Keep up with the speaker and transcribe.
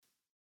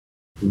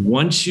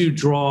Once you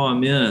draw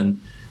them in,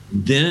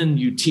 then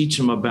you teach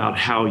them about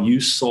how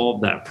you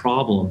solve that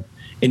problem,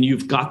 and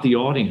you've got the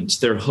audience.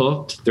 They're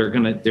hooked. They're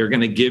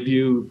gonna give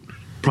you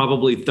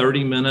probably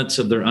 30 minutes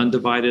of their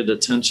undivided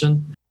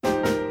attention.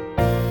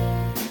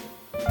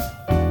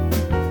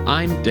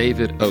 I'm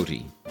David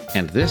Oatey,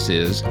 and this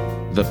is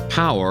The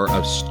Power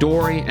of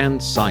Story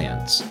and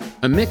Science,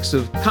 a mix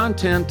of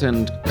content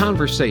and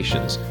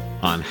conversations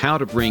on how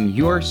to bring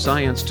your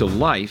science to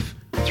life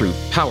through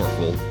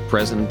powerful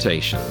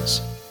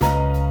presentations.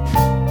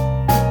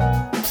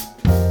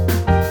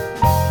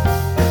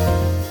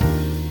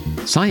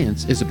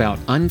 Science is about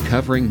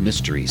uncovering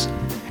mysteries,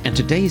 and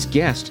today's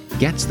guest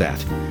gets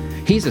that.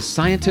 He's a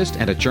scientist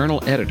and a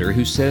journal editor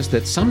who says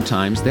that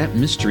sometimes that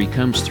mystery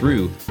comes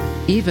through,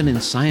 even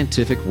in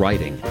scientific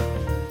writing.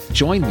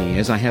 Join me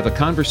as I have a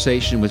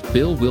conversation with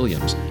Bill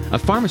Williams, a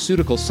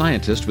pharmaceutical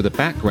scientist with a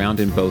background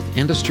in both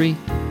industry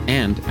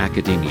and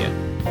academia.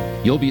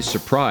 You'll be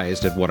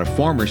surprised at what a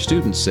former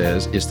student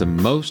says is the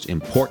most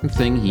important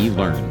thing he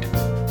learned.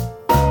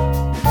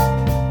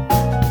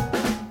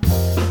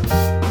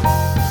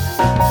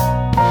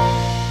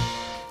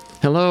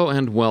 Hello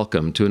and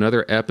welcome to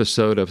another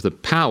episode of The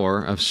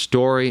Power of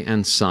Story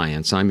and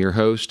Science. I'm your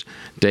host,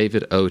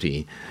 David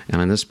Oatey, and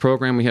on this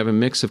program we have a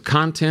mix of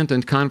content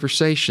and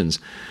conversations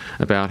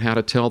about how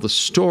to tell the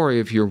story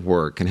of your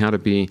work and how to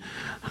be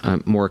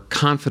a more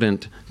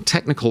confident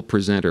technical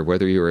presenter,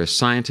 whether you're a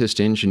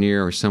scientist,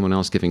 engineer, or someone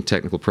else giving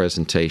technical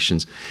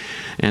presentations.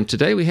 And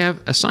today we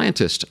have a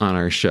scientist on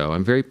our show.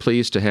 I'm very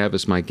pleased to have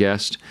as my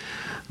guest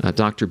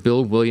Dr.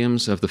 Bill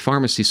Williams of the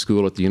Pharmacy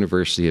School at the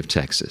University of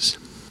Texas.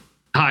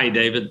 Hi,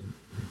 David.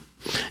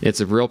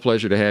 It's a real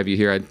pleasure to have you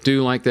here. I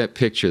do like that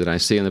picture that I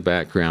see in the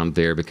background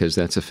there because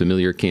that's a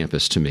familiar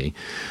campus to me.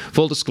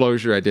 Full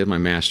disclosure, I did my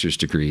master's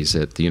degrees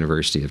at the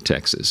University of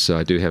Texas, so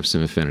I do have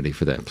some affinity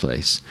for that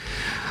place.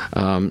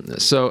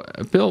 So,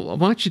 Bill,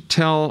 why don't you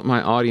tell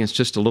my audience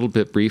just a little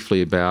bit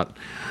briefly about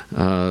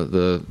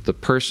the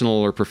personal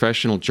or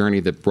professional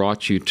journey that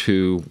brought you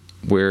to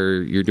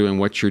where you're doing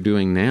what you're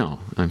doing now?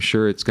 I'm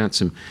sure it's got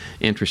some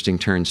interesting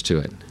turns to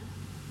it.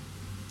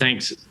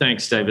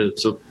 Thanks, David.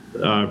 So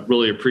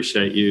really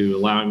appreciate you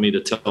allowing me to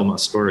tell my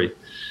story.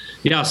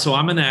 Yeah, so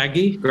I'm an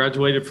Aggie,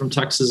 graduated from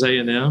Texas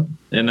A&M,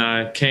 and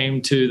I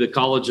came to the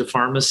College of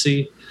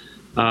Pharmacy,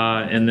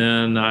 and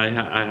then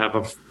I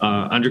have a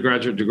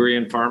undergraduate degree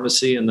in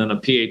pharmacy, and then a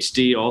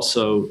PhD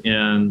also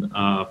in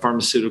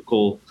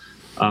pharmaceutical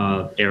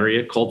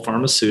area called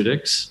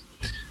pharmaceutics,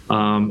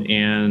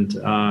 and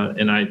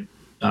I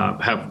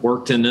have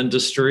worked in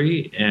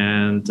industry,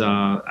 and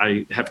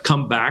I have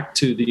come back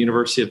to the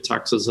University of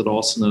Texas at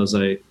Austin as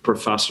a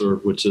professor,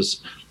 which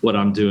is what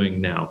I'm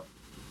doing now.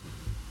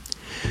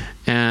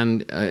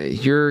 And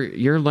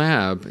your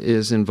lab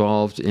is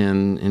involved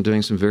in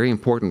doing some very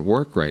important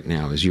work right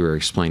now, as you were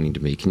explaining to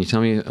me. Can you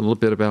tell me a little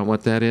bit about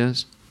what that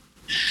is?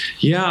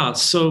 Yeah,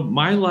 so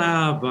my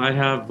lab, I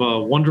have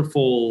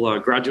wonderful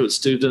graduate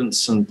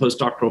students and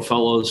postdoctoral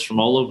fellows from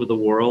all over the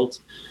world.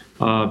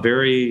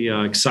 Very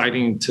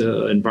exciting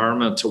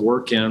environment to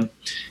work in.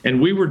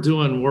 And we were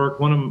doing work,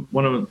 one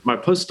of my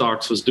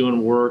postdocs was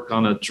doing work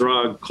on a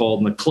drug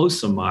called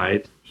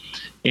niclosamide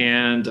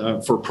and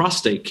for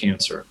prostate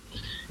cancer.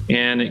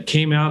 And it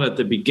came out at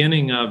the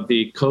beginning of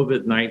the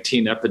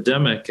COVID-19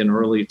 epidemic in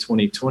early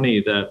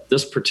 2020 that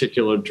this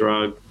particular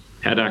drug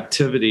had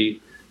activity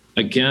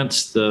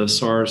against the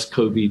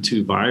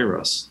SARS-CoV-2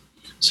 virus.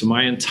 So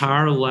my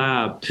entire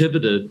lab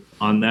pivoted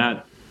on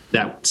that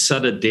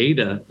set of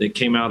data that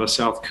came out of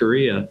South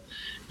Korea.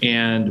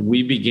 And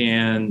we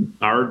began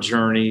our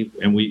journey,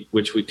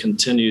 which we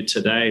continue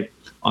today,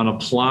 on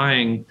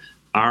applying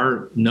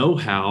our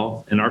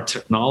know-how and our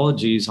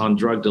technologies on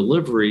drug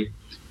delivery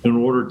in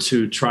order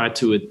to try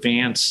to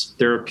advance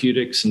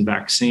therapeutics and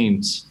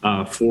vaccines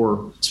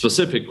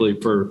specifically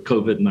for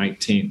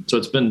COVID-19. So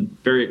it's been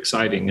very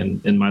exciting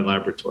in my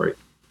laboratory.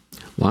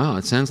 Wow,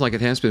 it sounds like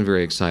it has been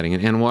very exciting.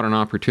 And what an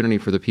opportunity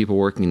for the people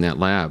working in that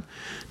lab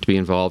to be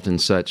involved in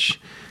such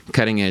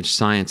cutting-edge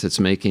science that's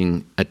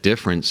making a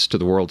difference to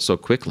the world so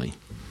quickly.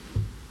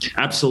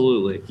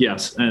 Absolutely,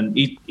 yes. And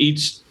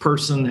each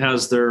person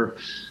has their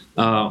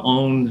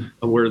own,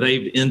 where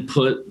they've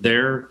input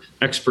their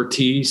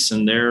expertise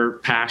and their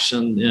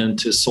passion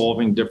into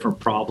solving different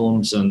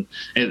problems. And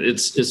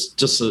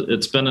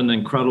it's been an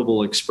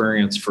incredible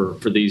experience for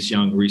these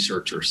young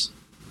researchers.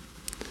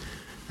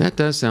 That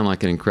does sound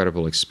like an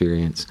incredible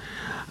experience.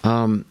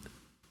 I'd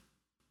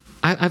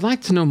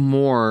like to know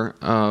more,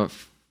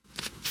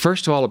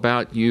 first of all,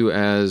 about you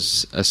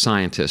as a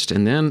scientist,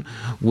 and then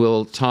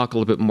we'll talk a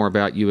little bit more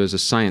about you as a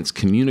science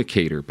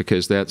communicator,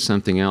 because that's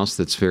something else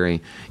that's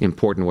very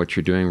important, what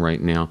you're doing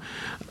right now.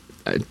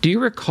 Do you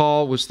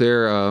recall, was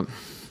there a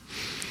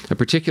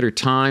particular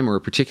time or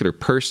a particular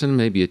person,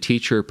 maybe a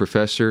teacher or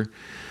professor,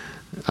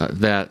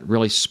 that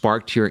really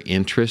sparked your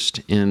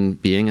interest in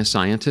being a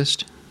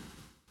scientist?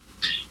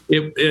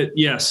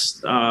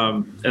 Yes.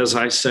 As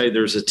I say,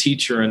 there's a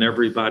teacher in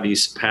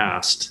everybody's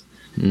past.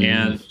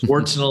 And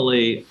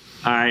fortunately,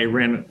 I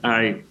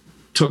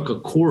took a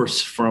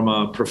course from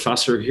a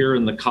professor here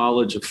in the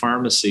College of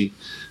Pharmacy,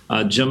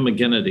 Jim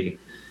McGinnity,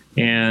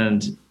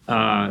 and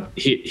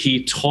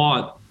he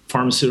taught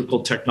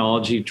pharmaceutical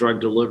technology,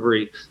 drug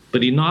delivery,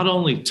 but he not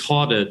only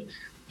taught it,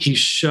 he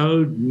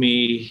showed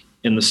me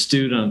and the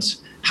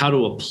students how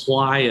to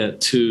apply it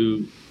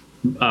to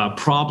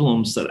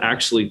problems that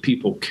actually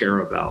people care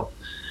about.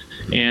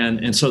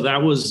 And so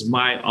that was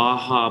my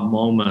aha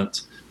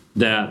moment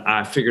that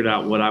I figured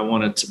out what I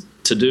wanted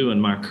to do in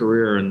my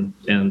career,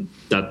 and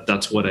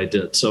that's what I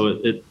did. So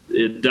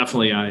it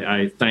definitely,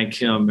 I thank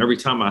him every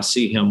time I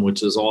see him,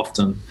 which is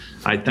often.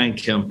 I thank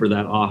him for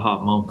that aha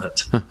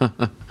moment.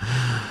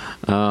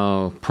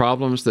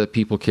 Problems that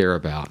people care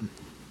about.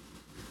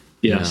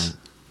 Yes.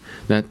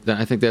 Yeah. That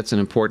I think that's an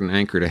important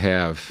anchor to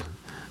have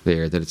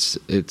there. That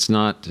it's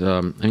not.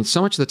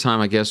 So much of the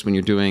time, I guess, when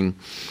you're doing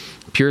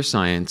pure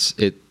science,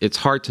 it's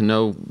hard to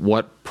know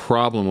what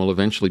problem will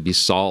eventually be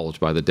solved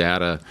by the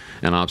data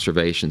and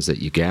observations that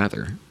you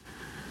gather.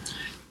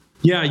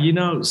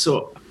 Yeah,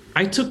 so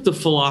I took the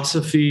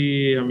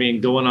philosophy,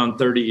 going on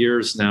 30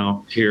 years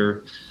now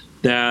here,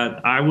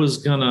 that I was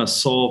going to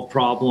solve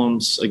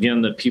problems,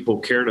 again, that people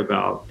cared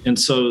about. And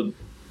so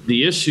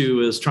the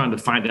issue is trying to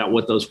find out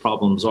what those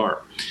problems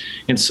are.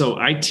 And so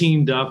I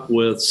teamed up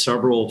with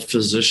several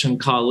physician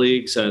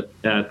colleagues at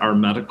our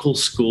medical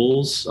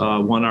schools,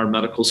 our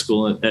medical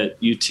school at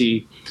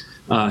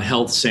UT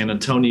Health San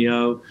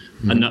Antonio,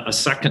 a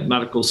second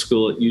medical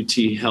school at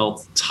UT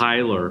Health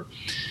Tyler.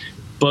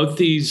 Both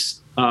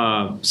these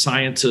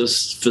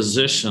scientists,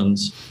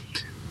 physicians,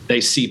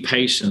 they see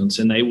patients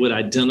and they would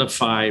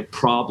identify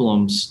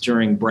problems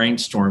during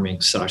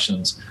brainstorming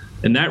sessions.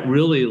 And that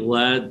really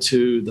led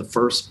to the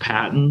first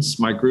patents.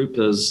 My group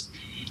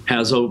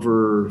has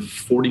over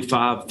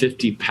 45,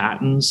 50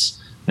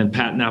 patents and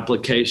patent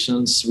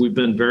applications. We've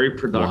been very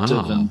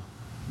productive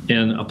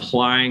in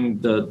applying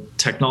the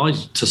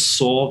technology to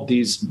solve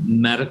these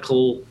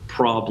medical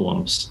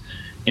problems.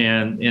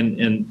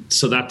 And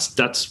so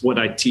that's what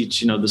I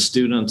teach, the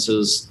students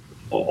is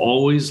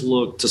always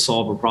look to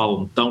solve a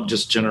problem. Don't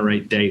just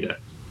generate data.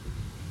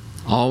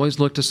 Always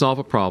look to solve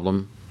a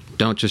problem.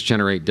 Don't just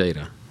generate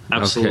data.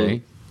 Absolutely.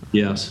 Okay.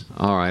 Yes.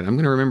 All right. I'm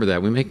going to remember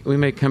that. We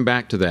may come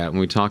back to that when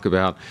we talk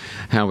about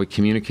how we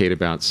communicate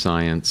about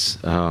science.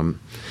 But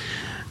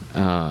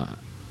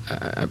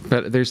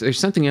there's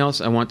something else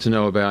I want to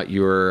know about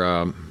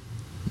your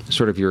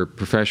sort of your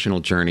professional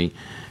journey.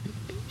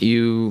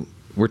 You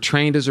were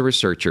trained as a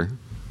researcher,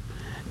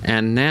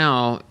 and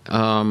now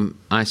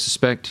I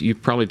suspect you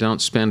probably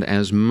don't spend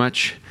as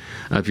much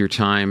of your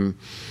time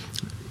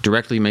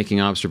directly making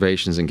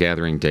observations and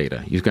gathering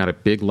data. You've got a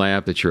big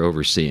lab that you're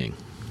overseeing.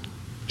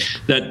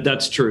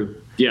 That's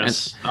true.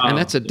 Yes. And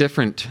that's a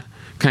different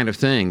kind of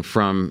thing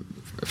from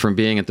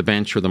being at the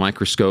bench or the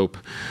microscope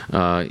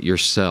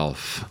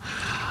yourself.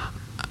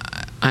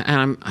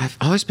 I've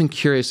always been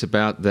curious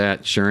about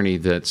that journey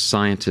that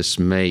scientists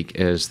make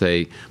as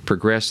they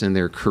progress in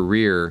their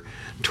career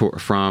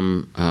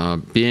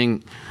from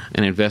being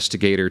an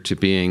investigator to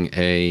being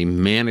a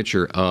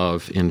manager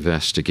of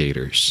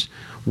investigators.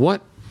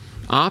 What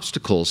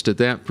obstacles did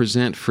that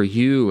present for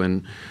you,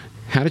 and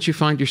how did you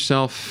find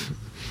yourself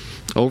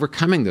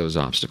overcoming those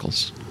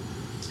obstacles?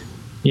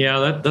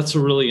 Yeah, that's a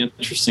really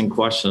interesting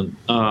question.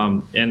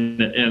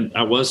 And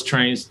I was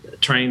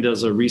trained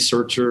as a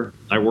researcher.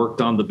 I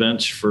worked on the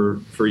bench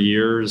for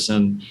years,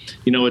 and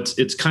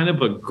it's kind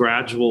of a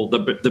gradual.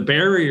 The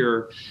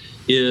barrier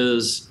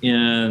is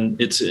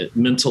it's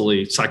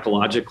mentally,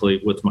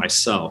 psychologically with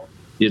myself.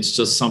 It's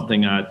just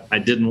something I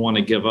didn't want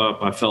to give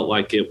up. I felt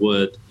like it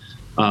would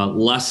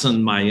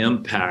lessen my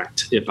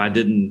impact if I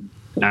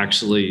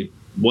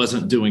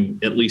wasn't doing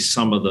at least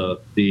some of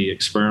the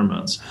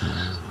experiments.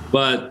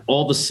 But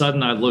all of a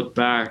sudden I look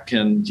back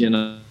and,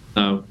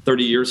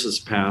 30 years has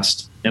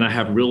passed, and I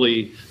have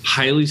really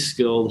highly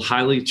skilled,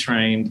 highly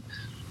trained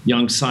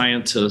young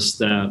scientists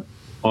that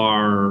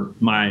are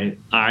my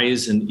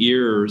eyes and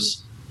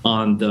ears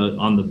on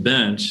the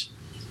bench.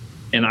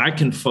 And I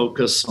can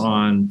focus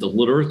on the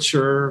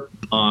literature,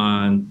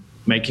 on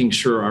making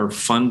sure our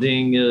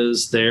funding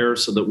is there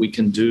so that we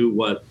can do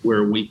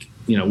where we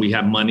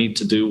have money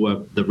to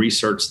do the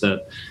research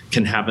that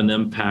can have an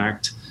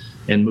impact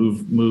and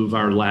move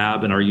our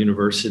lab and our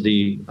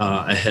university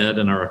ahead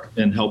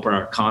and help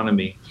our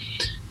economy.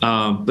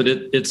 But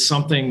it's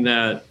something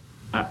that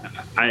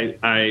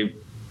I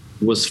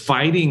was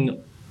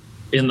fighting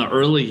in the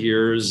early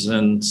years,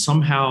 and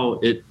somehow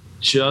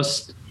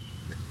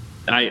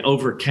I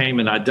overcame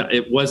it.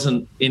 It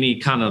wasn't any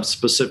kind of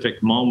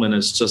specific moment.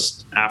 It's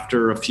just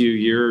after a few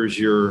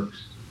years,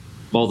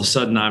 all of a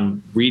sudden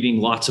I'm reading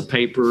lots of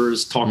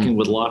papers, talking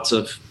with lots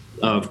of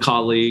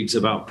colleagues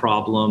about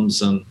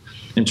problems,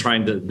 and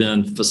trying to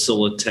then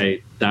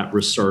facilitate that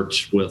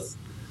research with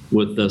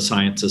the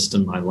scientists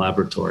in my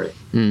laboratory.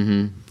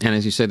 Mm-hmm. And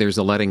as you say, there's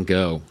a letting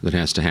go that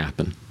has to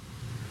happen.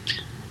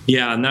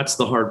 Yeah, and that's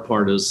the hard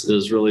part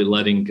is really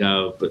letting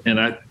go. And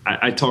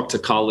I talk to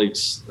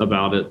colleagues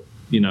about it,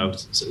 and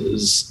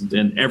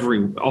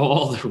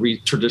all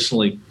the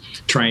traditionally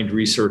trained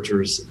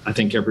researchers. I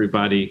think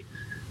everybody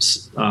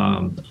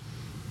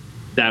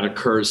that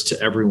occurs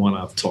to everyone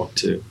I've talked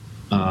to.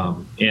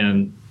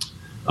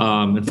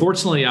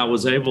 Unfortunately, I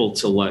was able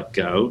to let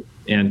go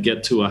and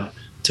get to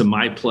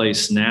my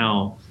place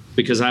now,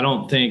 because I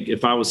don't think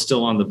if I was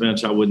still on the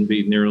bench, I wouldn't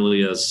be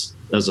nearly as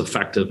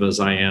effective as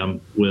I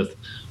am with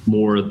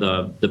more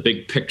the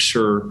big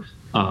picture,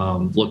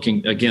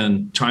 looking,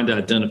 again, trying to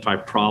identify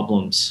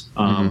problems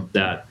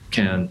that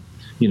can,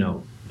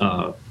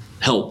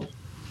 help.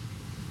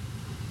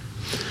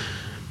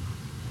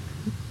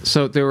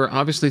 So there were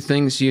obviously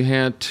things you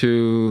had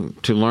to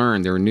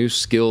learn. There were new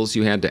skills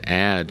you had to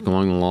add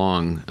going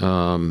along,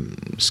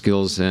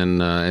 skills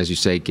in, as you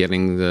say,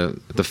 getting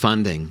the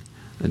funding,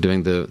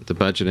 doing the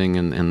budgeting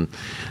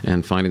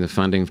and finding the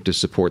funding to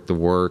support the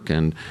work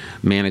and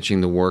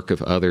managing the work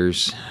of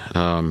others.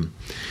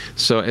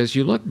 So as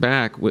you look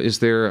back, is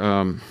there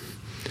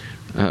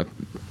a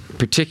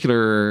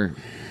particular,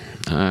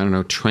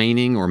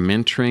 training or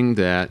mentoring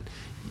that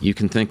you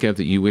can think of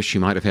that you wish you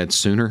might have had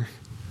sooner?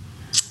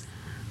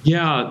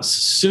 Yeah,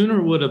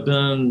 sooner would have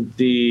been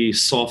the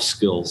soft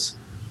skills.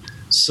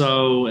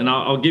 So, and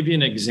I'll give you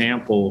an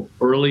example.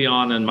 Early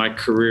on in my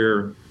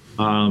career,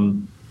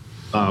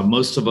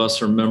 most of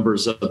us are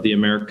members of the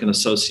American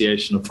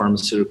Association of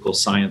Pharmaceutical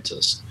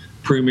Scientists,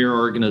 premier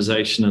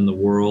organization in the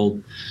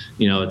world.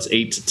 It's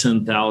 8,000 to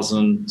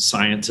 10,000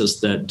 scientists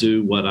that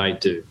do what I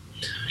do.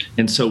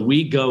 And so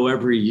we go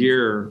every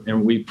year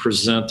and we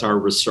present our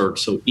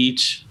research. So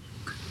each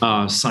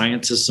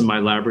scientists in my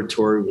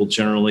laboratory will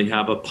generally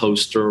have a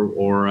poster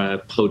or a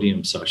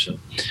podium session.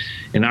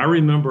 And I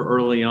remember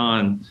early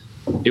on,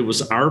 it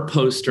was our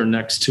poster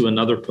next to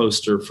another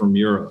poster from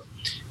Europe.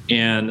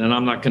 And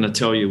I'm not going to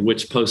tell you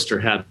which poster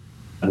had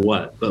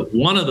what, but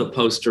one of the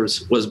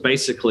posters was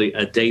basically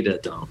a data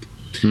dump.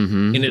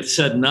 Mm-hmm. And it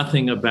said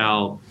nothing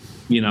about,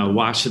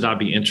 why should I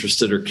be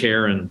interested or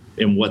care in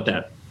what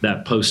that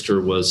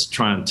poster was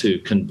trying to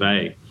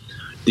convey.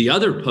 The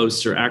other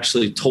poster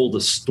actually told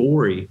a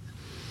story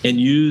and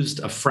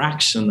used a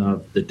fraction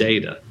of the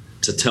data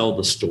to tell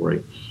the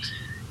story.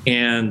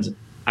 And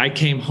I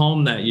came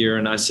home that year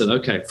and I said,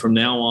 okay, from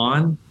now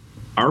on,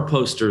 our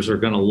posters are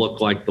going to look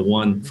like the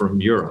one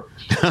from Europe.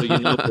 So,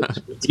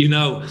 that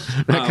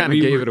kind of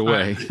gave it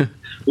away.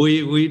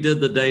 We did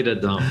the data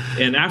dump.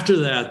 And after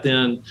that,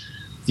 then,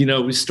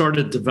 we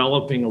started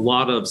developing a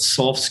lot of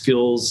soft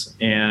skills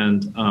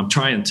and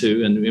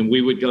and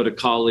we would go to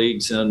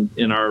colleagues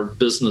in our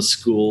business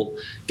school,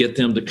 get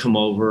them to come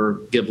over,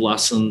 give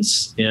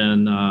lessons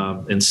in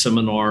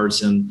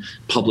seminars and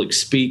public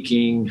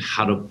speaking,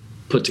 how to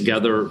put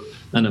together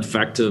an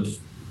effective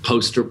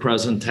poster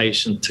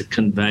presentation to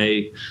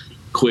convey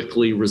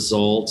quickly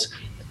results.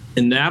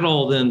 And that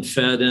all then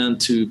fed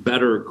into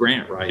better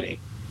grant writing,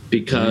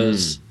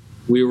 because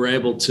we were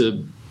able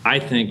to, I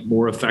think,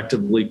 more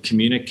effectively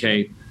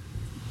communicate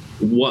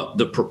what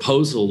the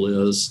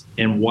proposal is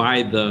and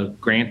why the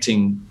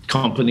granting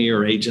company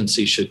or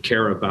agency should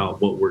care about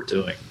what we're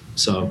doing.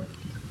 So,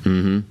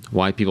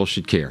 why people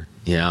should care.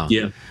 Yeah.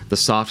 The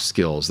soft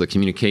skills, the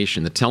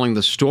communication, the telling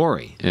the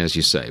story, as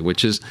you say,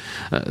 which is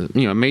a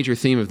major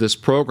theme of this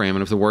program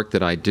and of the work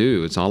that I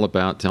do. It's all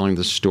about telling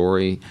the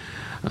story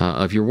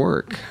of your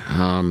work.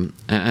 And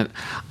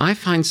I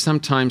find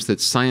sometimes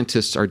that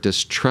scientists are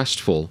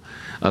distrustful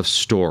of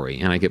story,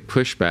 and I get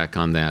pushback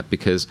on that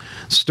because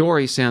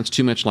story sounds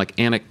too much like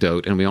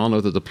anecdote, and we all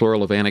know that the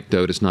plural of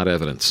anecdote is not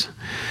evidence.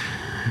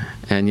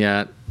 And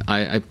yet,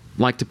 I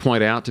like to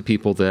point out to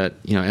people that,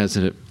 as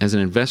an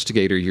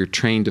investigator, you're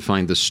trained to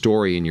find the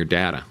story in your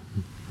data.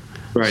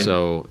 Right.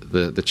 So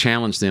the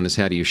challenge then is,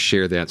 how do you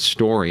share that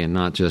story and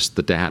not just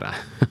the data?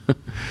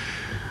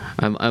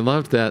 I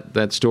loved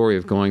that story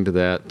of going to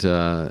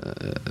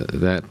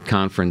that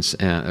conference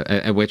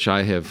at which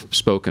I have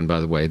spoken, by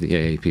the way, the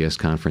AAPS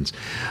conference,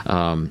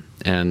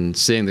 and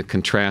seeing the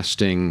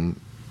contrasting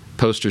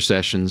poster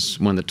sessions,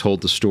 one that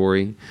told the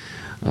story.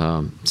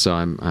 So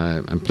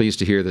I'm pleased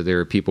to hear that there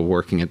are people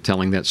working at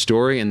telling that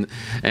story, and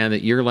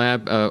that your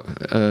lab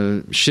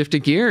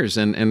shifted gears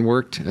and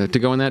worked to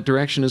go in that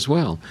direction as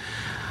well.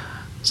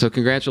 So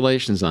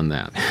congratulations on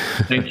that.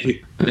 Thank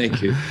you.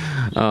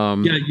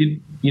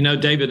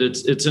 David,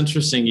 it's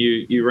interesting.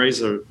 You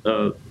raise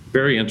a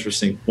very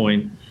interesting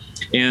point,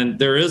 and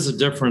there is a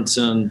difference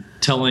in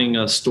telling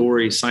a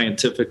story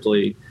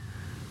scientifically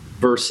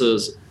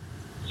versus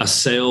a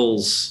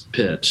sales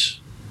pitch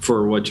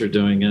for what you're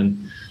doing,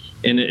 and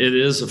it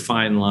is a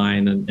fine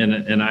line.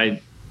 And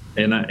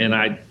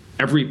I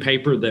every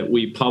paper that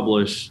we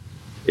publish,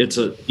 it's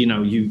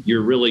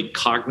you're really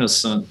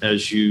cognizant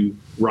as you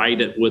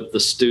write it with the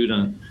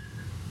student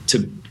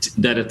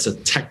that it's a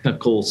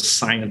technical,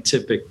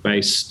 scientific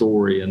based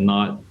story and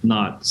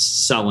not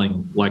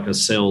selling like a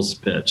sales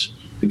pitch,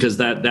 because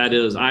that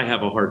is, I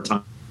have a hard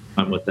time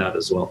with that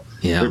as well.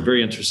 Yeah.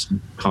 Very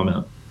interesting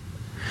comment.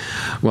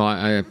 Well,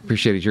 I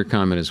appreciated your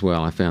comment as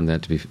well. I found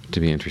that to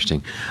be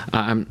interesting.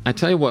 I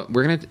tell you what,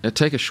 we're going to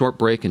take a short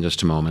break in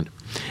just a moment.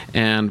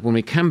 And when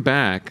we come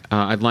back,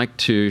 I'd like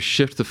to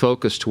shift the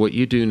focus to what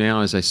you do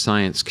now as a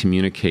science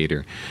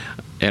communicator,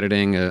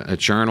 editing a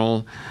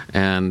journal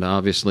and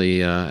obviously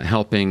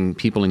helping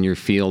people in your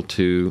field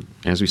to,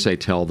 as we say,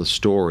 tell the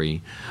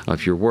story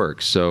of your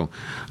work. So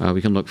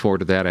we can look forward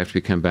to that after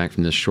we come back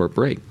from this short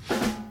break.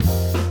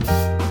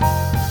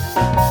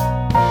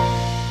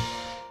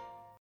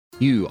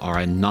 You are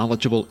a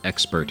knowledgeable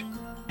expert,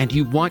 and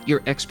you want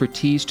your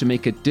expertise to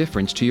make a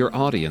difference to your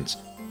audience,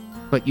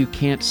 but you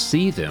can't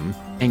see them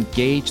and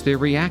gauge their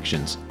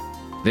reactions.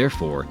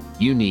 Therefore,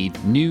 you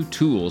need new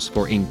tools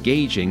for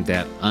engaging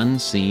that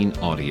unseen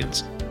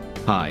audience.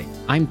 Hi,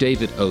 I'm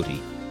David Oatey,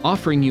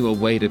 offering you a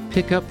way to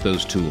pick up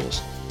those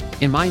tools.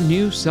 In my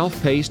new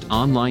self-paced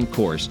online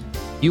course,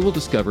 you will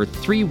discover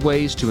 3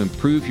 ways to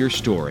improve your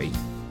story,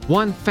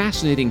 1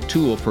 fascinating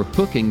tool for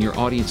hooking your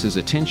audience's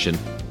attention,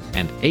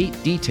 and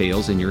 8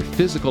 details in your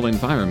physical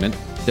environment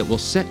that will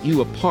set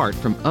you apart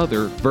from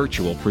other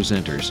virtual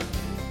presenters.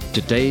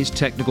 Today's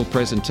technical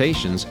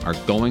presentations are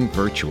going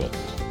virtual,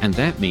 and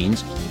that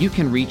means you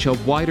can reach a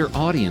wider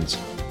audience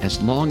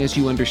as long as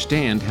you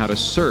understand how to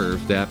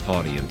serve that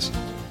audience.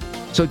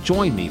 So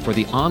join me for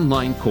the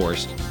online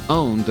course,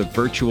 Own the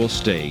Virtual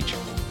Stage.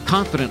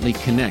 Confidently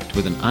connect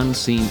with an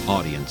unseen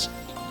audience.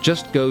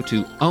 Just go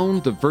to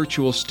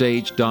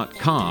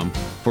ownthevirtualstage.com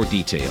for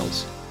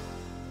details.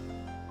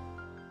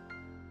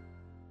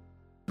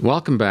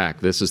 Welcome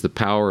back. This is The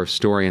Power of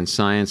Story and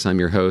Science.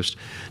 I'm your host,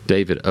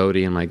 David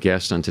Oatey, and my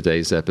guest on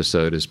today's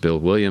episode is Bill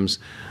Williams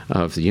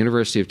of the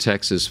University of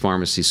Texas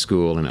Pharmacy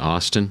School in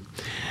Austin.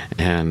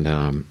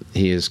 And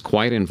he is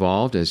quite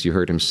involved, as you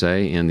heard him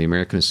say, in the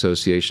American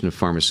Association of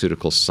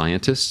Pharmaceutical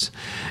Scientists.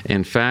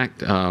 In fact,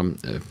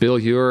 Bill,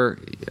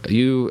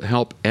 you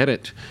help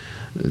edit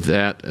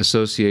that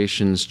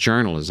association's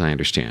journal, as I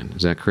understand.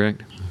 Is that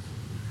correct?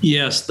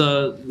 Yes,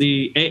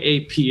 the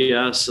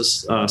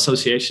AAPS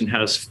Association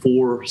has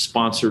 4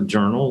 sponsored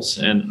journals,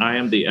 and I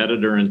am the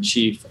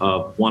editor-in-chief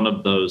of one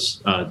of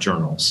those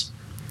journals.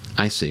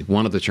 I see,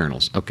 one of the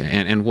journals. Okay,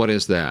 and what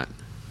is that?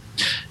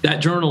 That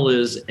journal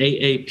is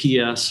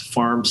AAPS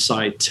Pharm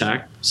Sci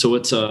Tech. So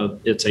it's a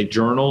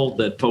journal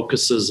that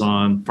focuses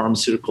on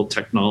pharmaceutical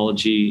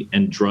technology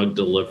and drug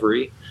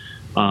delivery.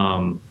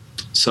 And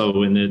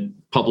it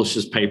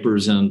publishes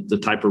papers in the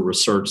type of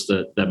research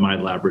that my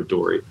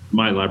laboratory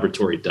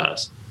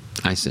does.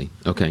 I see.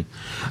 Okay.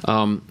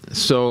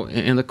 So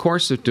in the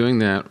course of doing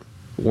that,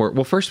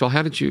 well, first of all,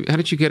 how did you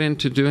get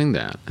into doing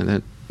that? And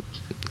that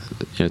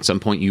at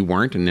some point you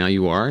weren't, and now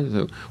you are.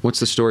 So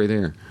what's the story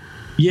there?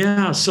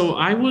 Yeah. So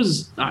I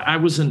was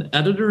an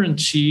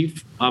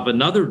editor-in-chief of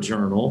another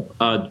journal,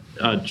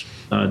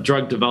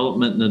 Drug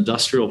Development and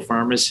Industrial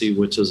Pharmacy,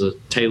 which is a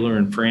Taylor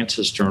and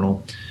Francis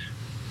journal.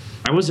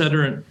 I was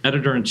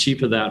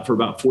editor-in-chief of that for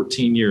about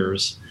 14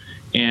 years,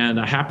 and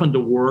I happened to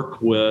work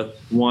with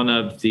one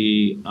of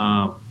the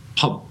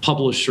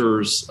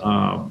publisher's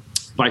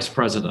vice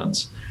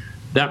presidents.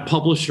 That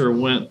publisher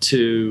went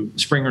to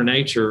Springer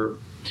Nature,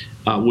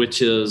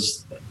 which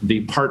is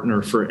the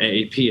partner for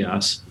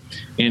AAPS,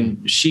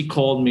 and she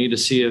called me to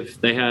see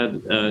if they had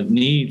a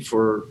need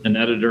for an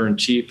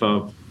editor-in-chief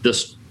of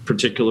this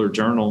particular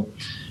journal.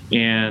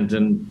 And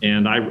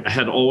I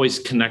had always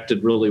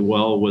connected really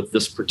well with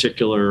this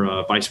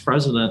particular vice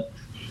president.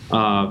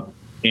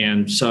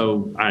 And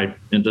so I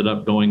ended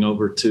up going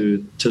over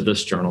to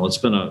this journal. It's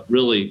been a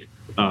really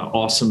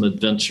awesome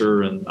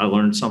adventure, and I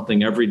learned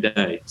something every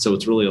day. So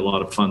it's really a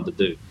lot of fun to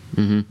do.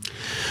 Mm-hmm.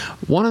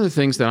 One of the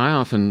things that I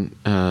often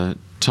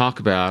talk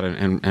about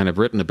and have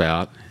written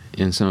about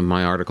in some of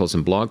my articles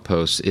and blog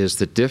posts is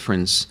the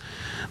difference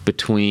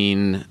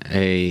between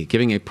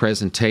giving a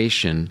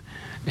presentation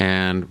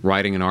and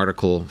writing an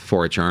article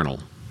for a journal.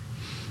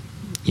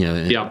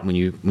 When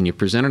you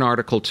present an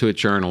article to a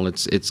journal,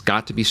 it's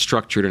got to be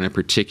structured in a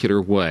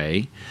particular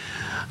way,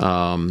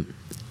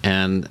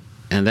 and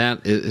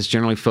that is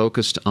generally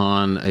focused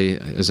on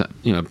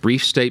a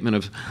brief statement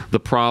of the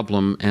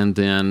problem, and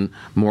then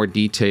more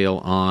detail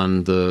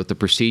on the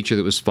procedure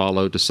that was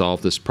followed to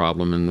solve this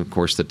problem, and of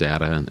course the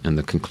data and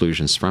the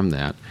conclusions from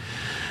that.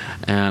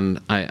 And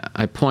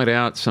I point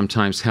out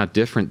sometimes how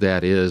different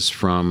that is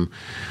from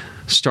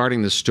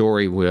starting the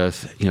story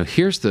with,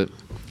 here's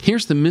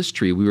the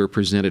mystery we were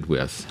presented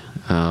with.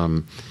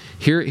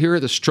 Here are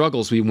the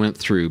struggles we went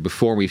through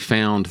before we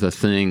found the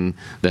thing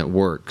that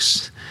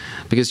works.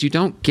 Because you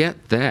don't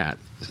get that,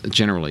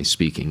 generally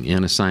speaking,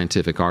 in a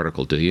scientific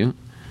article, do you?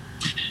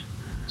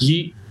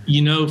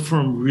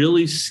 From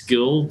really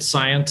skilled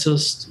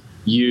scientists,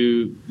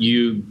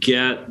 you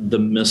get the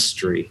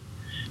mystery.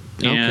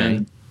 Okay.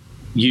 And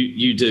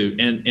you do.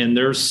 And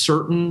there's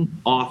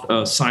certain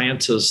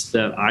scientists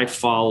that I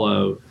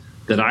follow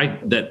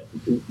that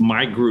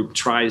my group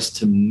tries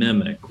to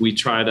mimic. We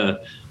try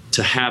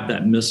to have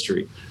that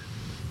mystery.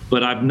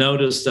 But I've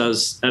noticed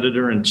as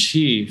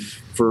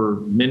editor-in-chief for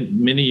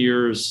many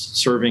years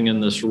serving in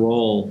this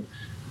role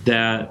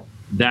that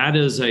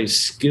is a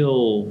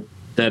skill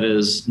that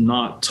is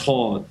not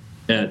taught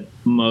at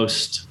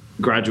most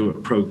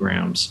graduate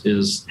programs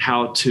is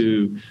how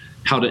to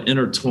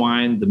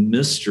intertwine the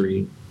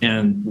mystery,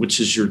 and which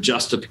is your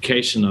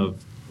justification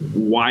of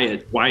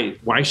why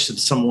should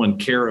someone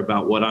care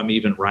about what I'm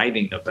even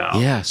writing about?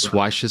 Yes, right?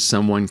 Why should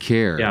someone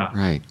care? Yeah,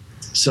 right.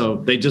 So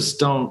they just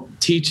don't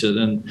teach it,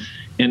 and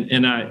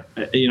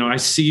I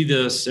see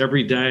this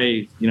every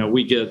day.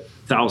 We get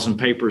 1,000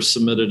 papers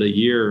submitted a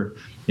year,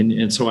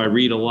 and so I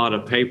read a lot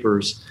of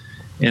papers,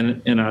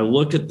 and I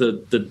look at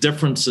the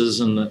differences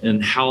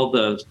in how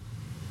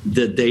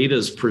the data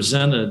is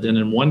presented, and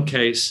in one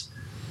case,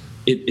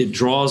 it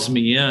draws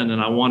me in,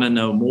 and I want to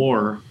know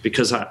more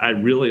because I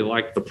really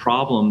like the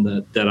problem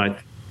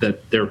that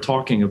they're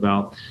talking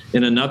about.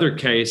 In another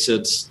case,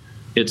 it's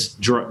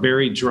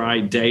very dry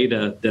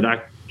data that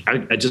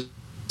I just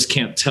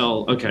can't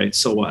tell. Okay,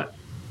 so what?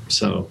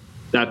 So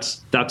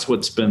that's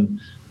what's been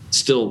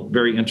still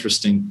very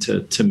interesting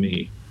to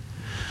me.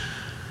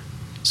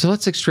 So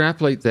let's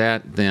extrapolate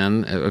that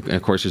then.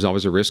 Of course, there's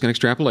always a risk in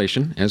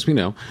extrapolation, as we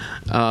know,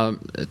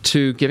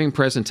 to giving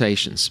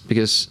presentations,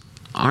 because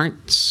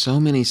aren't so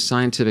many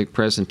scientific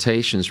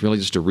presentations really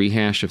just a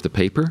rehash of the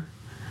paper?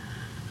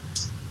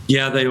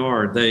 Yeah, they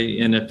are.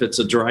 And if it's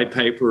a dry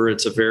paper,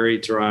 it's a very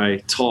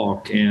dry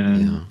talk,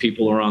 and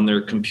people are on their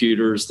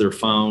computers, their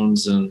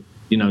phones, and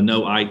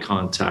no eye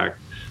contact,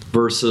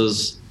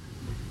 versus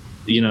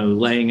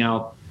laying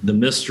out the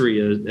mystery,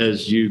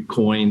 as you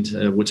coined,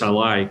 which I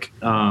like,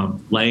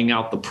 laying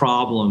out the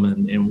problem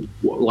and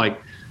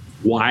like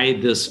why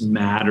this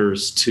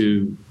matters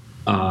to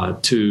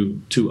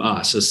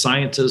us as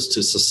scientists,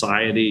 to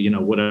society,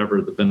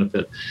 whatever the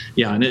benefit.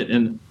 Yeah,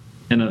 and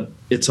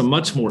it's a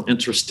much more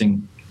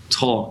interesting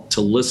talk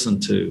to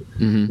listen to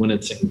when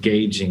it's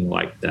engaging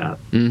like that.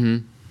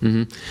 And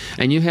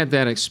you had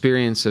that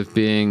experience of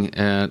being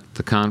at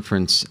the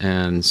conference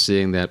and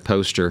seeing that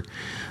poster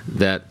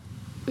that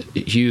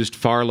used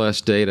far less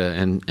data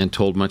and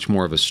told much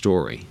more of a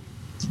story.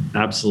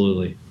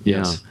 Absolutely,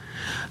 yes.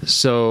 Yeah.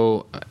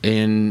 So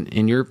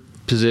in your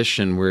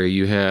position where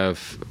you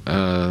have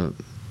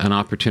an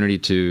opportunity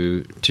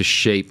to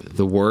shape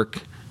the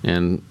work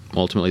and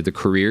ultimately the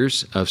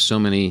careers of so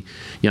many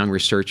young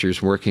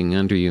researchers working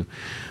under you,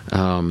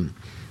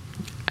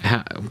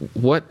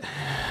 what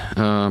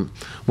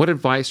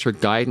advice or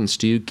guidance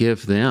do you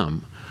give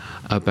them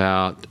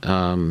about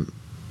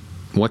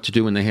what to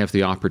do when they have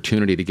the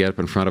opportunity to get up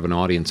in front of an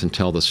audience and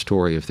tell the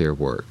story of their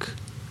work?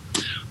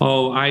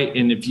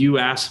 And if you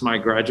ask my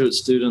graduate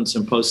students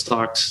and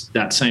postdocs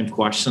that same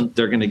question,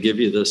 they're going to give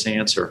you this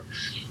answer.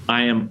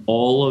 I am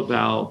all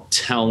about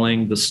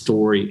telling the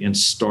story and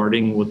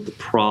starting with the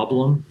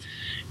problem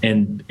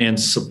and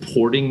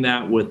supporting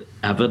that with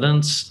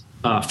evidence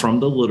from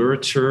the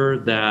literature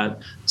that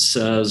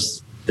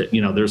says that,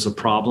 there's a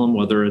problem,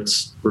 whether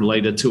it's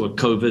related to a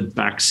COVID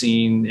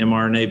vaccine,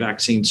 mRNA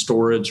vaccine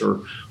storage,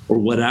 or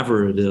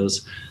whatever it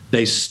is.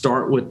 They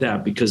start with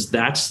that because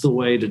that's the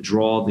way to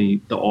draw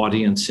the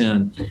audience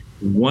in.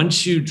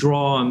 Once you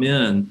draw them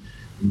in,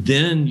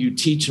 then you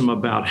teach them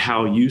about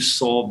how you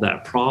solve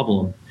that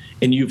problem,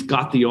 and you've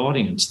got the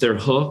audience. They're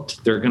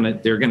hooked. They're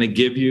gonna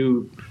give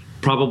you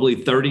probably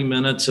 30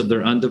 minutes of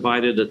their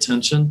undivided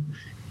attention,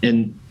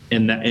 and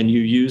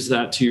you use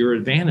that to your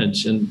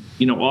advantage. And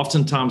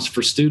oftentimes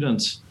for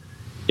students,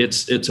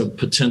 it's a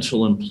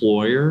potential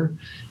employer.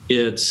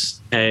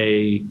 It's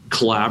a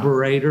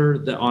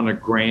collaborator on a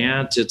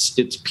grant. It's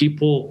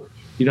people,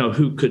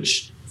 who could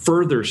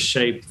further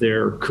shape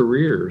their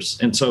careers.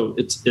 And so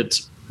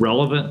it's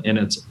relevant, and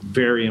it's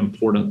very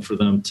important for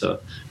them to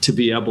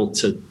be able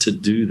to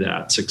do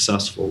that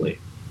successfully.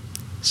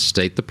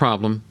 State the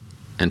problem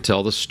and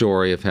tell the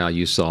story of how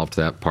you solved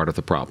that part of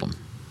the problem.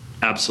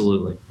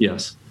 Absolutely.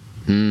 Yes.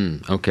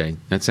 Okay.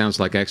 That sounds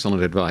like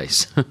excellent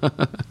advice.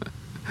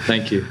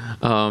 Thank you.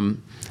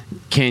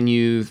 Can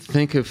you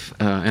think of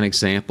an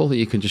example that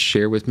you can just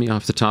share with me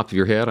off the top of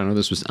your head? I know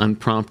this was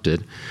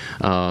unprompted,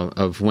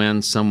 of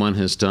when someone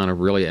has done a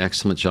really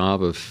excellent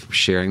job of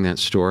sharing that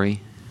story.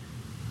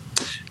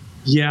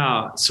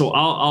 Yeah. So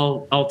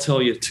I'll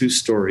tell you two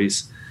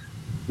stories.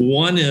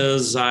 One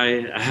is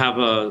I have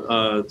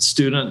a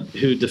student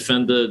who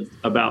defended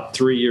about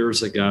 3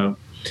 years ago,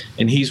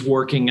 and he's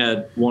working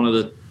at one of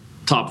the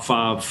top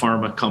 5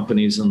 pharma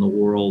companies in the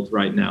world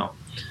right now.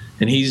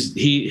 And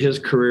his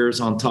career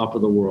is on top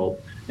of the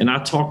world. And I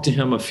talked to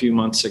him a few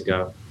months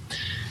ago,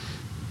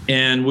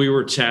 and we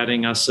were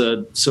chatting. I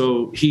said,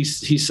 so he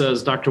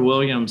says, Dr.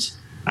 Williams,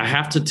 I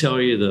have to tell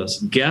you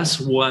this.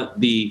 Guess what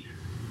the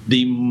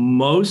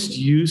most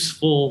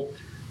useful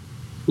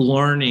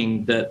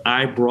learning that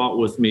I brought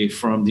with me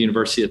from the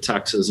University of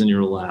Texas in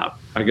your lab?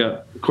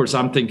 Of course,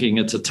 I'm thinking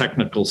it's a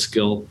technical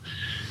skill,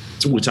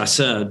 which I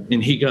said,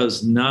 and he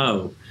goes,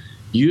 no.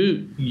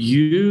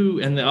 You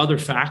and the other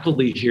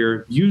faculty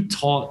here, you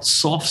taught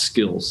soft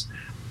skills.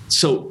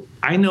 So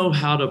I know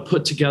how to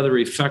put together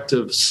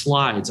effective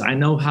slides. I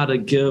know how to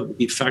give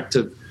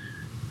effective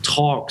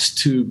talks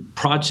to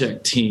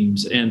project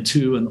teams and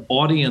to an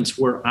audience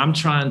where I'm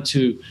trying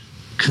to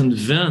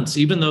convince,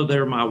 even though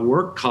they're my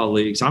work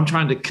colleagues, I'm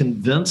trying to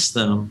convince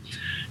them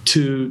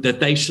that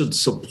they should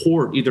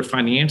support either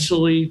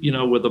financially,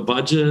 with a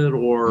budget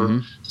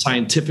or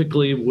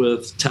scientifically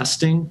with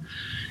testing.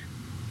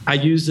 I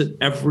use it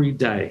every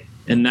day.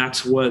 And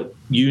that's what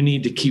you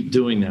need to keep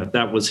doing that.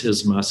 That was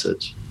his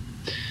message.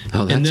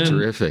 Oh, that's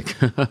terrific.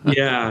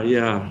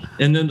 Yeah.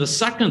 And then the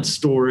second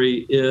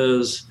story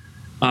is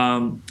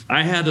I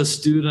had a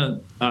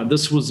student,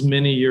 this was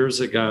many years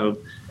ago,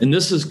 and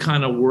this is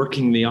kind of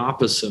working the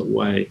opposite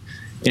way.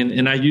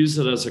 And I use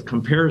it as a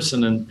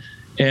comparison.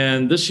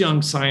 And this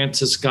young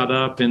scientist got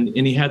up and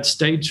he had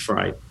stage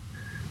fright.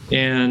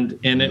 And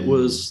it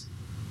was,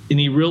 and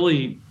he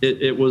really,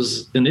 it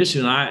was an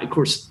issue. And of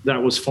course,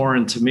 that was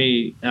foreign to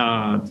me.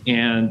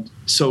 And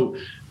so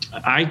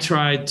I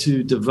tried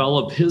to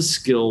develop his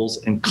skills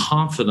and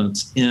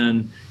confidence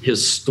in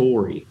his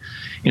story.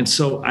 And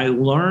so I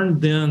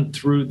learned then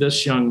through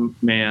this young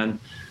man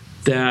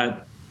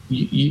that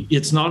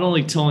it's not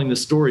only telling the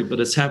story, but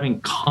it's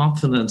having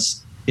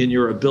confidence in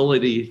your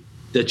ability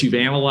that you've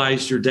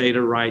analyzed your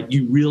data right.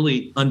 You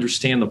really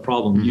understand the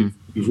problem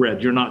you've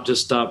read. You're not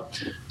just up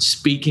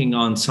speaking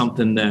on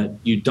something that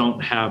you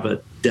don't have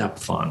a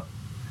depth on.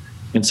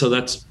 And so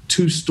that's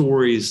two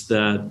stories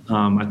that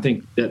I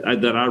think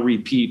that I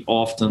repeat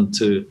often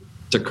to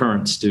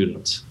current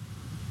students.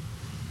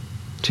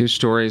 Two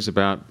stories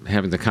about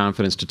having the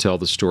confidence to tell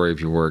the story of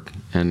your work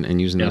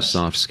and using those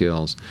soft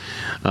skills.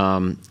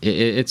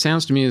 It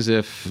sounds to me as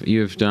if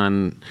you've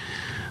done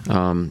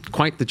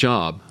quite the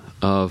job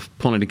of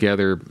pulling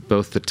together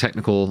both the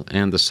technical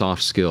and the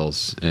soft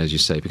skills, as you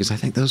say, because I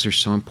think those are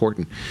so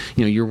important.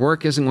 Your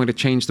work isn't going to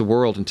change the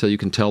world until you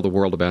can tell the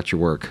world about your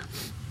work.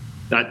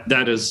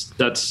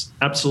 That's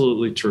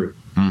absolutely true.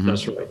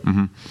 That's right.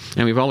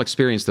 And we've all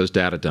experienced those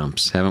data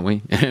dumps, haven't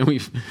we?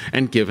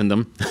 And given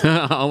them.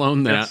 I'll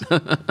own that.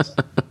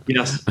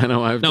 Yes. I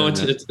know I've done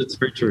that. It's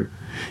very true.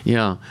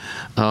 Yeah.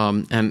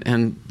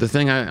 And the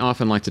thing I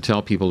often like to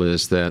tell people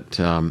is that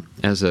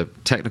as a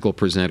technical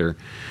presenter,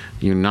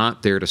 you're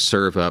not there to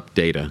serve up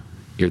data.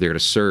 You're there to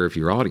serve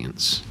your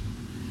audience.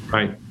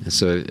 Right.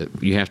 So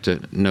you have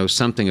to know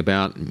something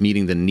about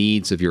meeting the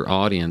needs of your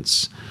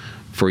audience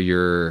for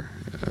your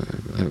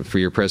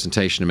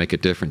presentation to make a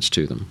difference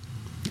to them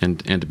and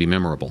to be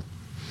memorable.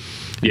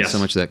 And so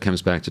much of that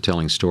comes back to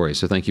telling stories.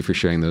 So thank you for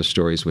sharing those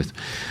stories with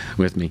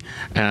me.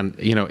 And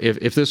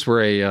if this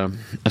were a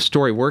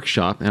story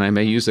workshop, and I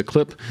may use a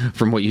clip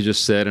from what you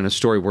just said in a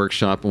story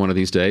workshop one of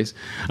these days,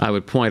 I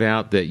would point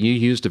out that you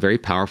used a very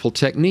powerful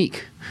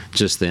technique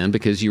just then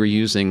because you were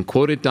using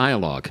quoted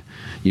dialogue.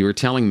 You were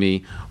telling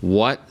me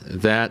what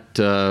that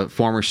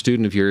former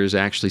student of yours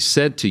actually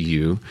said to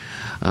you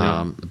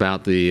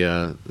about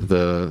the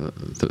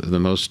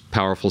most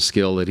powerful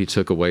skill that he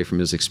took away from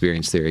his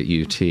experience there at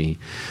UT.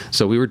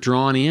 So we were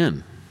drawn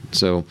in.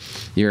 So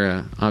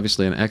you're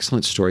obviously an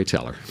excellent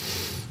storyteller.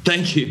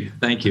 Thank you.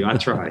 I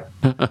try.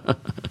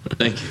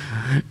 Thank you.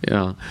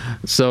 Yeah.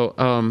 So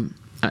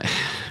I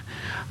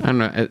don't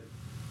know.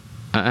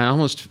 I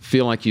almost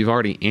feel like you've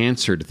already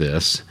answered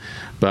this,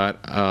 but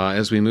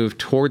as we move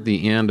toward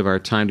the end of our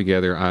time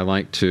together, I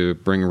like to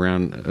bring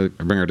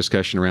our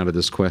discussion around to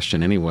this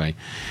question anyway.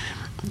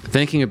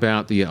 Thinking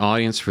about the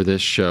audience for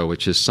this show,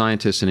 which is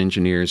scientists and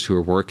engineers who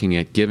are working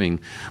at giving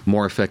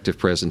more effective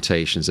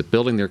presentations, at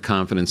building their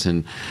confidence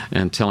and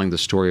telling the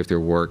story of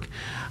their work,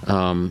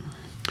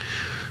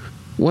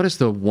 what is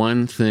the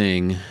one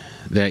thing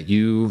that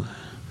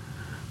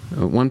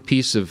one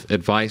piece of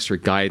advice or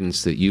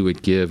guidance that you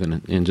would give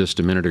in just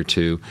a minute or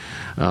two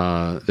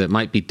that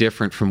might be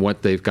different from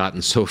what they've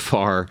gotten so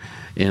far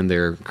in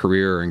their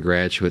career or in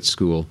graduate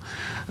school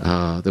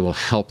that will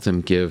help them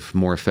give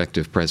more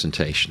effective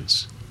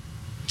presentations?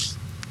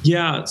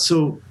 Yeah,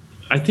 so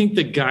I think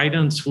the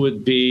guidance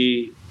would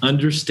be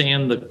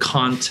understand the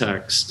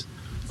context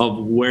of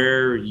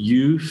where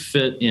you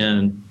fit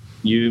in,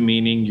 you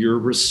meaning your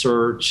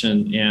research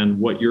and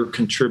what you're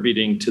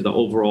contributing to the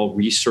overall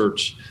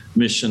research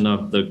mission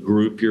of the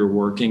group you're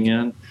working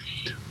in.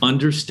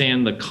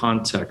 Understand the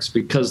context,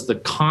 because the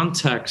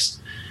context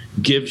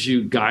gives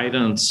you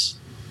guidance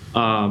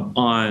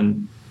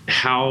on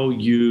how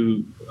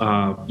you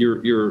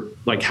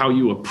how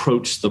you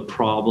approach the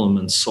problem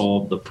and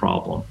solve the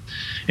problem.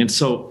 And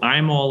so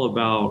I'm all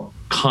about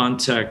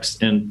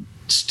context and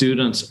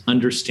students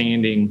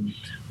understanding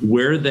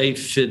where they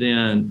fit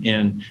in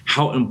and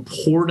how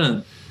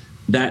important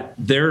that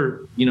they're,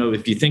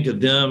 if you think of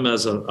them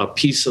as a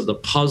piece of the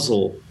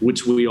puzzle,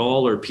 which we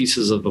all are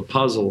pieces of a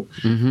puzzle,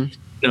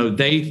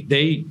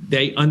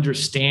 they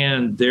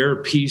understand their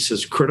piece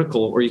is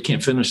critical or you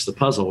can't finish the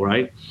puzzle,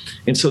 right?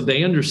 And so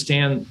they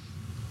understand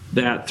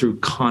that through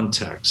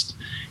context.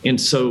 And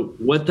so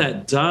what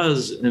that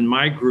does in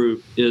my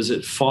group is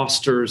it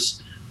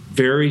fosters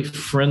very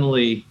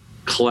friendly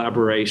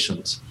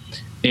collaborations.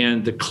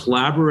 And the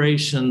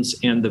collaborations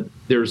and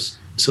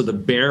the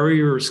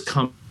barriers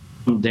come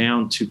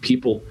down to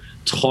people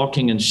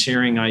talking and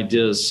sharing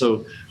ideas.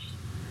 So,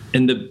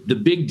 and the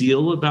big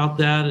deal about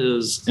that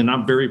is, and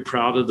I'm very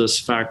proud of this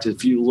fact,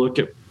 if you look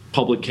at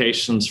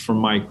publications from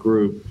my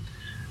group,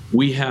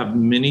 we have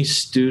many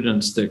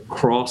students that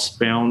cross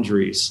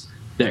boundaries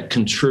that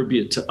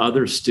contribute to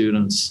other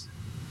students'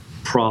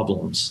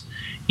 problems.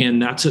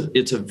 And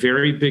it's a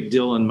very big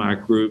deal in my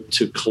group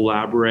to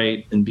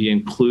collaborate and be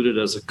included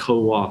as a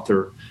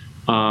co-author.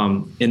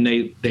 And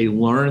they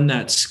learn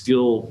that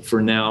skill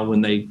for now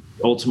when they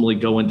ultimately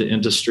go into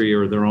industry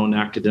or their own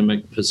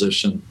academic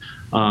position.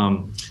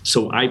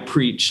 So I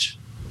preach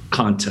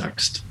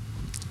context.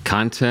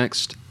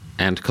 Context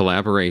and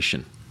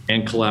collaboration.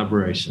 And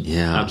collaboration.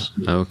 Yeah.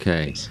 Absolutely.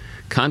 Okay. Yes.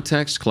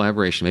 Context,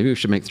 collaboration. Maybe we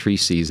should make 3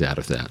 C's out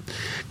of that.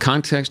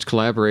 Context,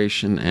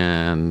 collaboration,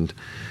 and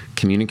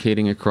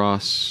communicating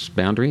across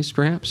boundaries,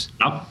 perhaps?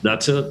 Oh,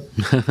 that's it.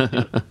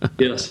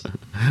 Yes.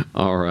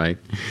 All right.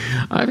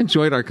 I've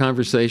enjoyed our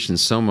conversation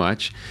so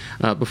much.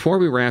 Before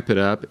we wrap it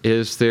up,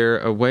 is there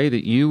a way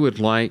that you would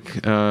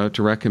like to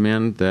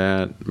recommend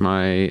that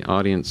my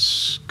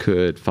audience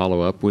could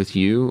follow up with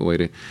you, a way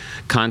to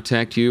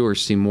contact you or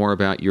see more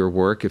about your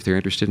work if they're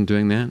interested in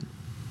doing that?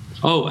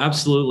 Oh,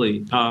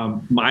 absolutely.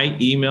 My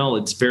email,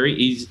 it's very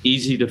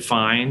easy to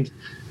find.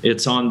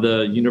 It's on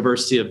the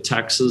University of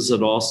Texas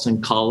at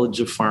Austin College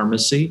of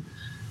Pharmacy.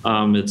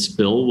 It's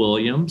Bill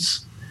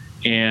Williams,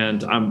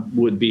 and I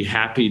would be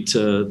happy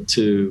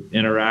to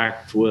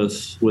interact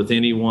with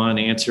anyone,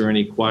 answer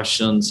any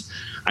questions.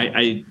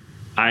 I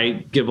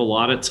give a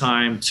lot of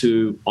time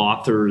to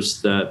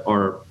authors that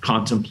are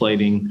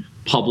contemplating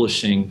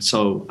publishing,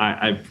 so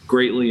I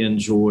greatly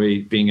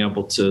enjoy being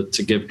able to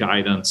give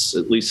guidance,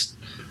 at least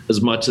as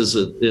much as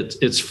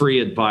it's free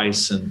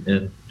advice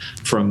and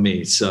from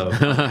me. So,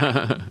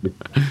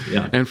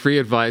 yeah. And free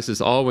advice is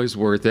always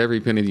worth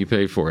every penny that you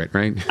pay for it,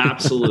 right?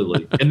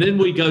 Absolutely. And then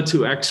we go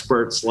to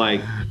experts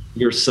like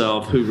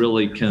yourself who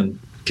really can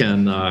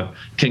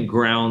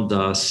ground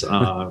us,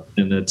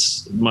 and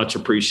it's much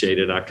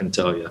appreciated, I can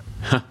tell you.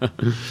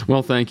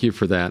 Well, thank you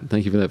for that.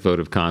 Thank you for that vote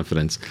of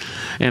confidence.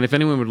 And if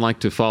anyone would like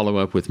to follow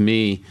up with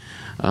me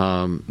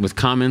with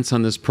comments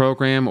on this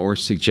program or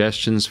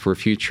suggestions for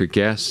future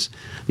guests,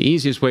 the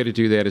easiest way to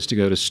do that is to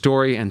go to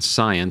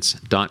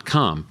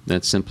storyandscience.com.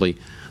 That's simply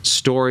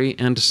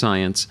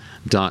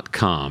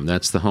storyandscience.com.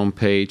 That's the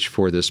homepage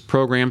for this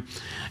program,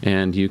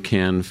 and you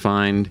can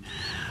find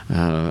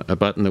a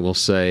button that will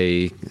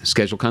say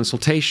schedule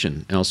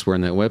consultation elsewhere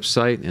on that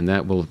website, and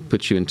that will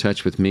put you in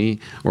touch with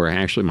me, or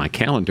actually my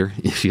calendar,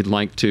 if you'd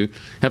like to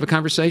have a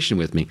conversation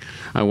with me.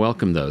 I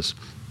welcome those.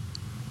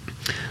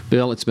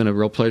 Bill, it's been a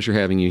real pleasure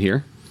having you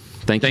here.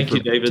 Thank you for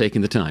David.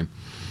 Taking the time.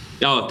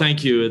 Oh,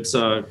 thank you. It's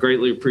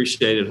greatly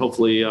appreciated.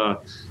 Hopefully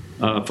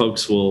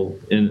folks will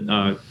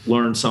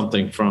learn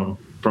something from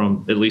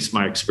at least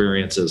my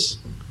experiences.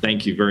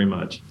 Thank you very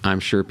much. I'm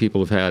sure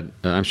people have had,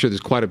 I'm sure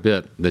there's quite a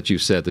bit that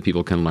you've said that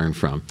people can learn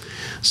from.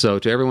 So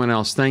to everyone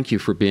else, thank you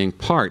for being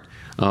part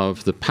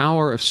of the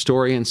Power of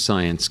Story and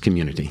Science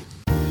community.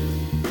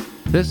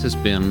 This has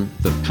been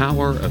the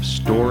Power of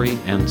Story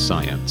and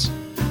Science.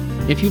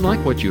 If you like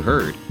what you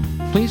heard,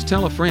 please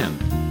tell a friend,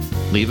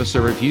 leave us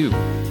a review,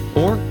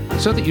 or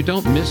so that you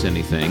don't miss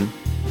anything,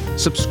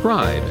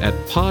 subscribe at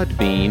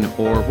Podbean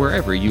or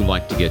wherever you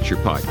like to get your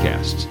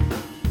podcasts.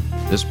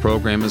 This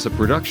program is a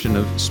production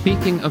of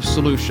Speaking of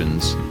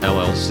Solutions,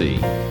 LLC.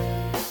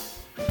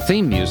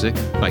 Theme music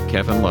by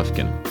Kevin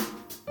Lufkin.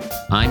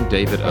 I'm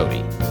David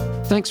Odie.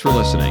 Thanks for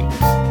listening.